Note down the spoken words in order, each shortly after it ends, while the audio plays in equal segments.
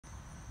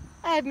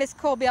I have Miss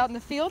Colbie out in the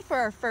field for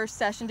our first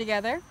session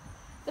together.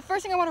 The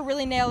first thing I want to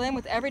really nail in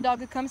with every dog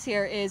that comes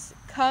here is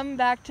come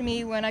back to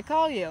me when I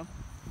call you.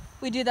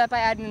 We do that by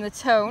adding in the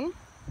tone.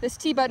 This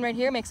T button right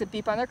here makes a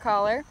beep on their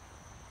collar.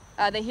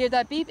 They hear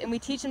that beep and we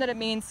teach them that it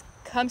means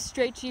come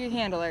straight to your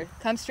handler,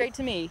 come straight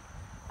to me.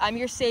 I'm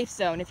your safe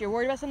zone. If you're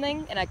worried about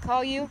something and I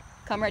call you,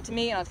 come right to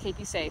me and I'll keep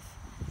you safe.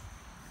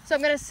 So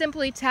I'm going to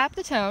simply tap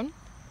the tone,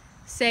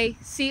 say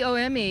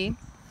C-O-M-E.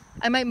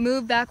 I might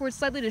move backwards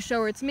slightly to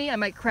show her it's me. I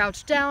might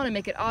crouch down and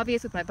make it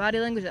obvious with my body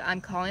language that I'm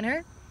calling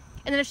her.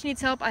 And then if she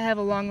needs help, I have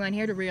a long line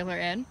here to reel her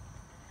in.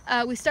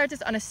 We start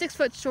this on a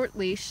 6-foot short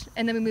leash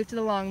and then we move to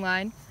the long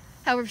line.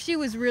 However, she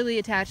was really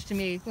attached to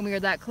me when we were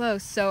that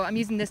close, so I'm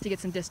using this to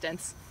get some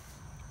distance.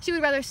 She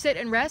would rather sit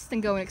and rest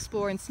than go and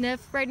explore and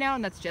sniff right now,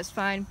 and that's just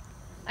fine.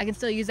 I can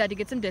still use that to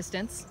get some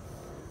distance.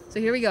 So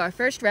here we go, our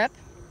first rep.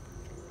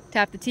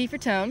 Tap the T for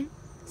tone,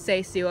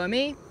 say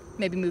C-O-M-E,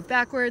 maybe move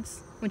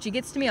backwards. When she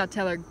gets to me, I'll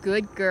tell her,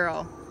 good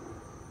girl.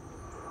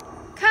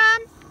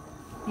 Come!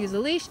 Use the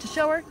leash to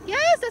show her,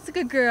 yes, that's a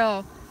good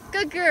girl.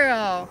 Good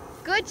girl.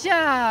 Good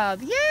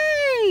job.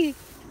 Yay!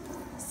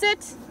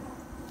 Sit.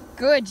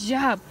 Good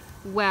job.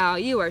 Wow,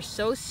 you are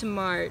so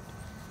smart.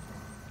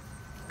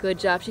 Good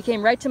job. She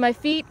came right to my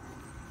feet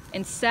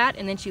and sat,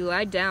 and then she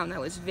lied down. That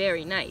was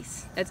very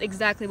nice. That's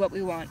exactly what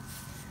we want.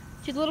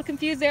 She's a little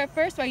confused there at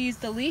first, so I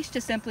used the leash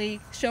to simply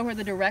show her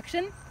the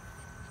direction.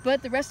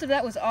 But the rest of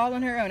that was all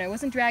on her own. I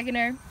wasn't dragging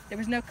her. There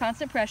was no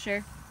constant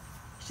pressure.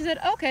 She said,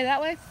 okay,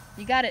 that way.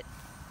 You got it.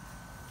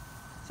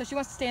 So she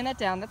wants to stand that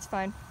down. That's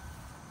fine.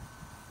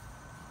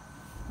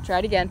 Try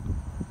it again.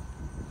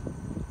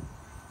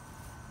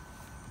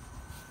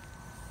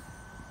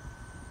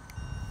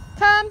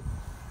 Come.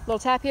 Little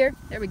tap here.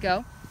 There we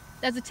go.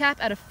 That's a tap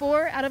out of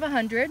 4 out of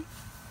 100.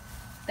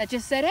 That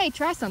just said, hey,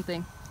 try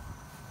something.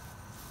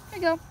 There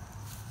you go.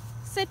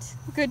 Sit.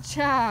 Good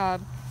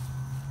job.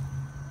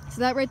 So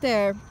that right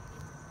there,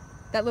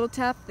 that little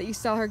tap that you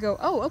saw her go,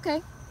 oh,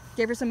 okay,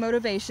 gave her some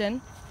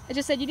motivation. It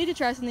just said, you need to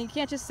try something. You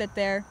can't just sit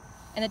there.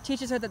 And it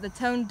teaches her that the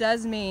tone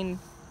does mean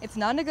it's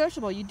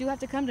non-negotiable. You do have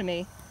to come to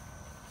me.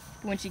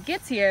 But when she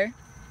gets here,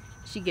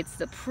 she gets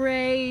the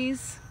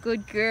praise.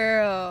 Good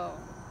girl.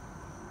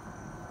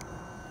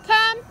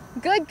 Come.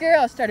 Good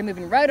girl. Started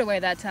moving right away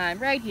that time.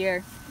 Right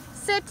here.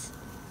 Sit.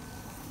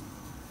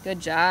 Good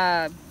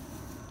job.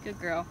 Good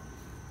girl.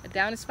 A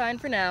down is fine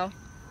for now.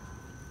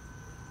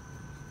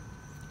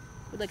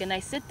 Would like a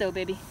nice sit though,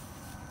 baby.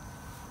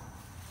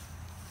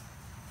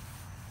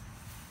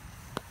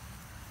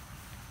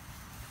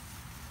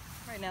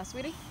 Right now,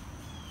 sweetie.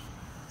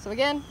 So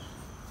again,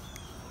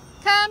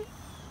 come.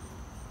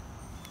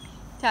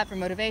 Tap for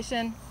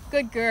motivation.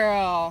 Good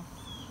girl.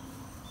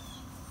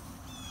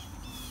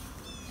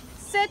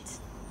 Sit.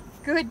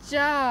 Good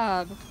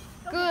job.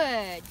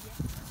 Good.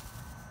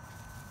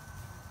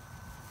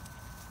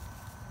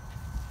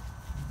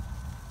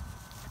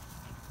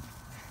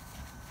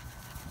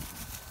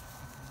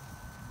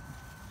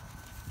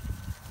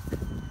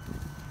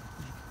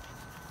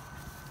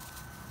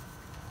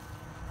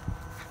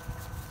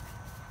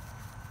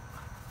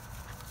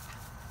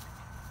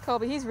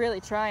 Colbie, he's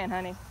really trying,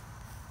 honey.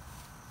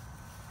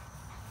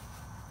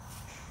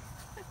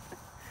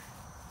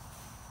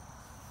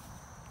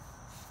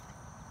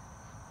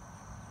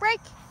 Break.